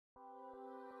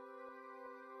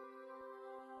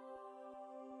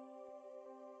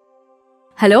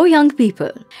Hello young people.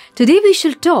 Today we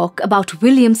shall talk about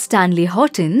William Stanley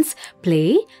Houghton's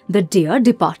play The Dear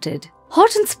Departed.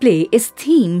 Houghton's play is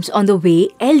themed on the way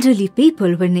elderly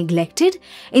people were neglected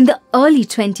in the early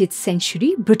 20th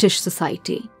century British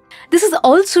society. This is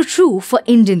also true for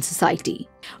Indian society,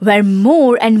 where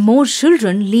more and more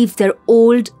children leave their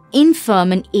old,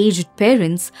 infirm and aged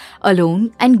parents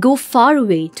alone and go far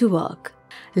away to work.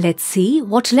 Let's see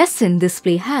what lesson this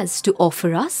play has to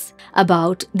offer us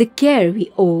about the care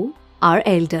we owe our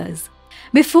elders.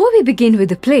 Before we begin with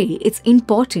the play, it's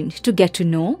important to get to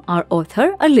know our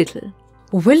author a little.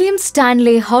 William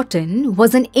Stanley Houghton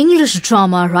was an English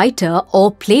drama writer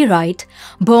or playwright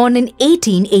born in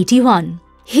 1881.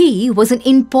 He was an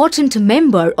important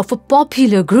member of a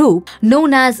popular group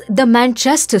known as the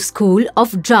Manchester School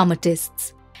of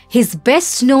Dramatists. His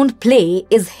best-known play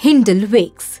is Hindle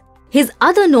Wakes. His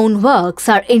other known works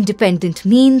are Independent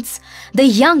Means, The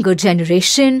Younger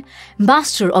Generation,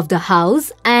 Master of the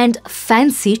House, and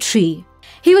Fancy Tree.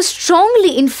 He was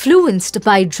strongly influenced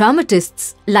by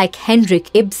dramatists like Henrik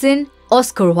Ibsen,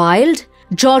 Oscar Wilde,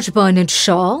 George Bernard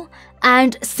Shaw,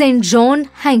 and St. John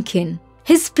Hankin.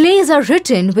 His plays are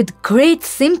written with great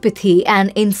sympathy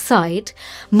and insight,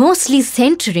 mostly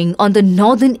centering on the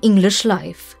Northern English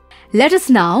life. Let us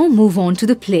now move on to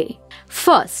the play.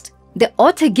 First, the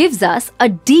author gives us a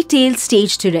detailed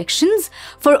stage directions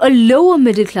for a lower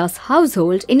middle-class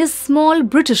household in a small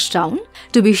British town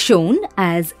to be shown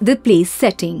as the play's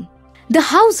setting. The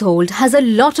household has a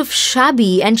lot of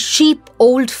shabby and cheap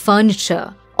old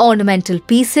furniture, ornamental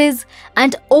pieces,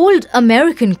 and old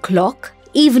American clock,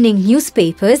 evening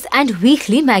newspapers and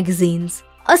weekly magazines.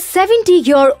 A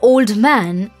 70-year-old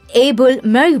man, Abel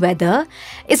Merriweather,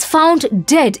 is found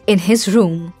dead in his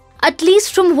room. At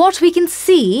least from what we can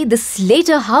see, the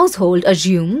Slater household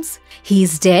assumes he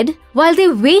is dead while they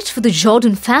wait for the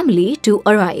Jordan family to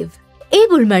arrive.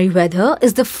 Abel Merriweather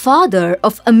is the father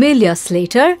of Amelia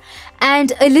Slater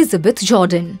and Elizabeth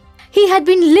Jordan. He had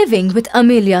been living with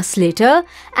Amelia Slater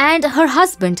and her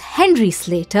husband Henry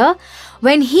Slater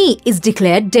when he is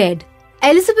declared dead.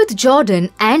 Elizabeth Jordan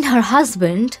and her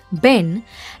husband, Ben,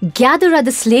 gather at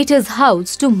the Slater's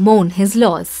house to mourn his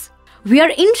loss. We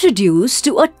are introduced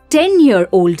to a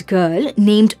 10-year-old girl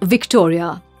named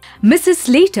Victoria. Mrs.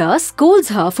 Slater scolds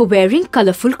her for wearing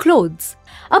colorful clothes.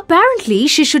 Apparently,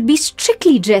 she should be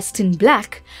strictly dressed in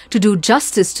black to do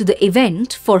justice to the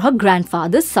event for her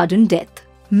grandfather's sudden death.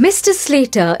 Mr.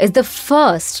 Slater is the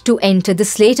first to enter the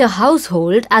Slater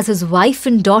household as his wife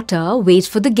and daughter wait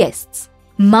for the guests.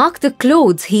 Mark the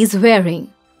clothes he is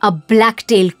wearing: a black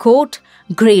tailcoat,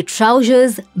 grey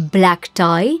trousers, black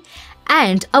tie,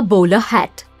 and a bowler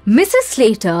hat. Mrs.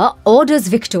 Slater orders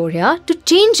Victoria to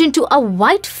change into a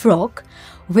white frock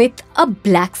with a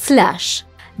black slash.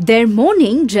 Their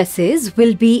morning dresses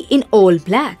will be in all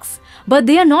blacks, but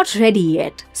they are not ready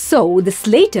yet. So the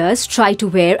Slaters try to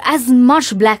wear as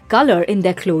much black color in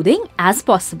their clothing as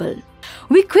possible.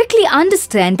 We quickly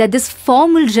understand that this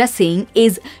formal dressing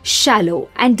is shallow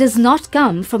and does not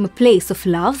come from a place of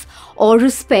love or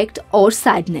respect or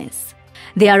sadness.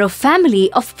 They are a family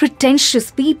of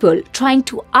pretentious people trying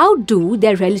to outdo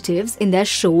their relatives in their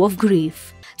show of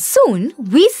grief. Soon,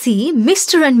 we see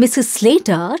Mr. and Mrs.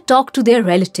 Slater talk to their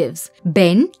relatives,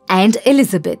 Ben and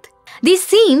Elizabeth. They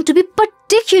seem to be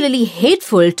particularly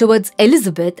hateful towards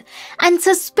Elizabeth and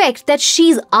suspect that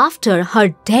she's after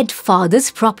her dead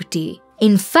father's property.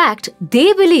 In fact,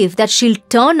 they believe that she'll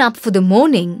turn up for the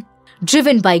mourning,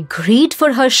 driven by greed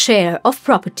for her share of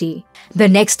property. The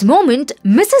next moment,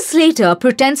 Mrs. Slater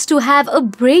pretends to have a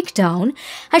breakdown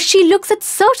as she looks at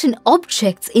certain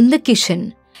objects in the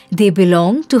kitchen. They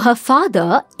belong to her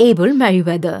father, Abel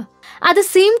Merriweather. At the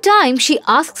same time, she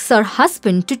asks her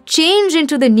husband to change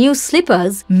into the new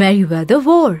slippers Merriweather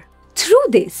wore. Through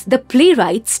this, the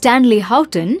playwright Stanley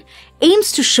Houghton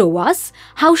aims to show us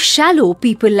how shallow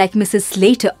people like Mrs.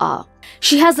 Slater are.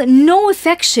 She has no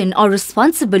affection or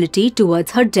responsibility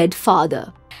towards her dead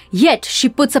father. Yet she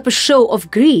puts up a show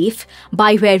of grief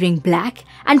by wearing black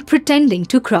and pretending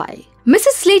to cry.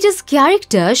 Mrs. Slater's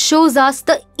character shows us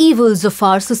the evils of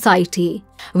our society.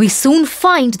 We soon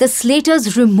find the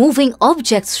Slaters removing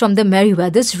objects from the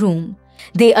Merriweather's room.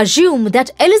 They assume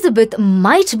that Elizabeth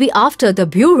might be after the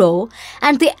bureau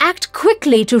and they act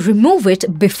quickly to remove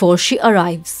it before she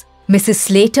arrives. Mrs.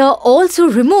 Slater also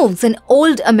removes an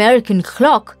old American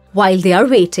clock while they are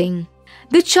waiting.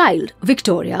 The child,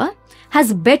 Victoria,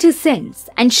 has better sense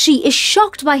and she is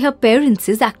shocked by her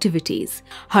parents' activities.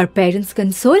 Her parents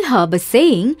console her by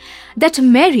saying that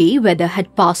Merriweather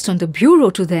had passed on the bureau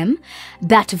to them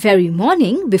that very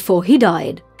morning before he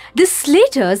died. The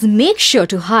Slaters make sure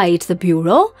to hide the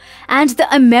bureau and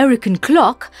the American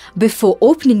clock before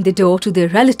opening the door to their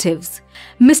relatives,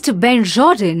 Mr. Ben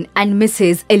Jordan and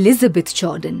Mrs. Elizabeth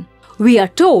Jordan. We are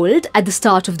told at the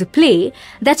start of the play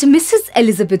that Mrs.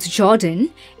 Elizabeth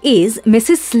Jordan is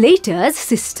Mrs. Slater's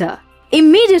sister.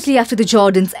 Immediately after the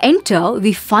Jordans enter,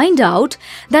 we find out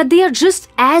that they are just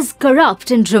as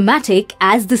corrupt and dramatic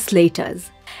as the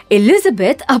Slaters.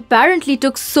 Elizabeth apparently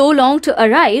took so long to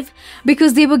arrive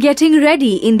because they were getting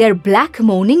ready in their black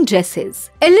mourning dresses.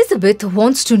 Elizabeth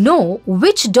wants to know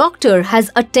which doctor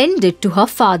has attended to her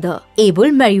father,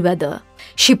 Abel Merriweather.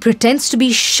 She pretends to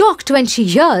be shocked when she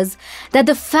hears that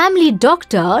the family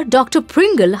doctor, Dr.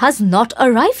 Pringle, has not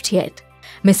arrived yet.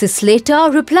 Mrs. Slater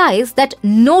replies that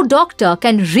no doctor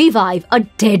can revive a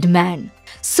dead man.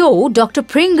 So, Dr.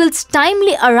 Pringle's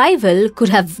timely arrival could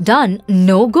have done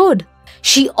no good.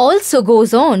 She also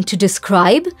goes on to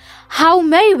describe how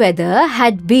Merriweather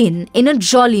had been in a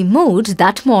jolly mood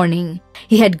that morning.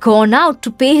 He had gone out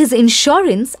to pay his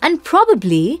insurance and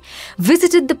probably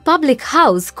visited the public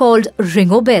house called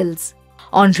Ringo Bells.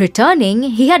 On returning,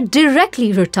 he had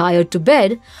directly retired to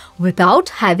bed without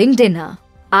having dinner.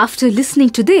 After listening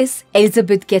to this,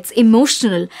 Elizabeth gets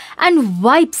emotional and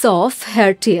wipes off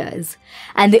her tears,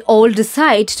 and they all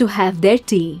decide to have their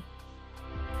tea.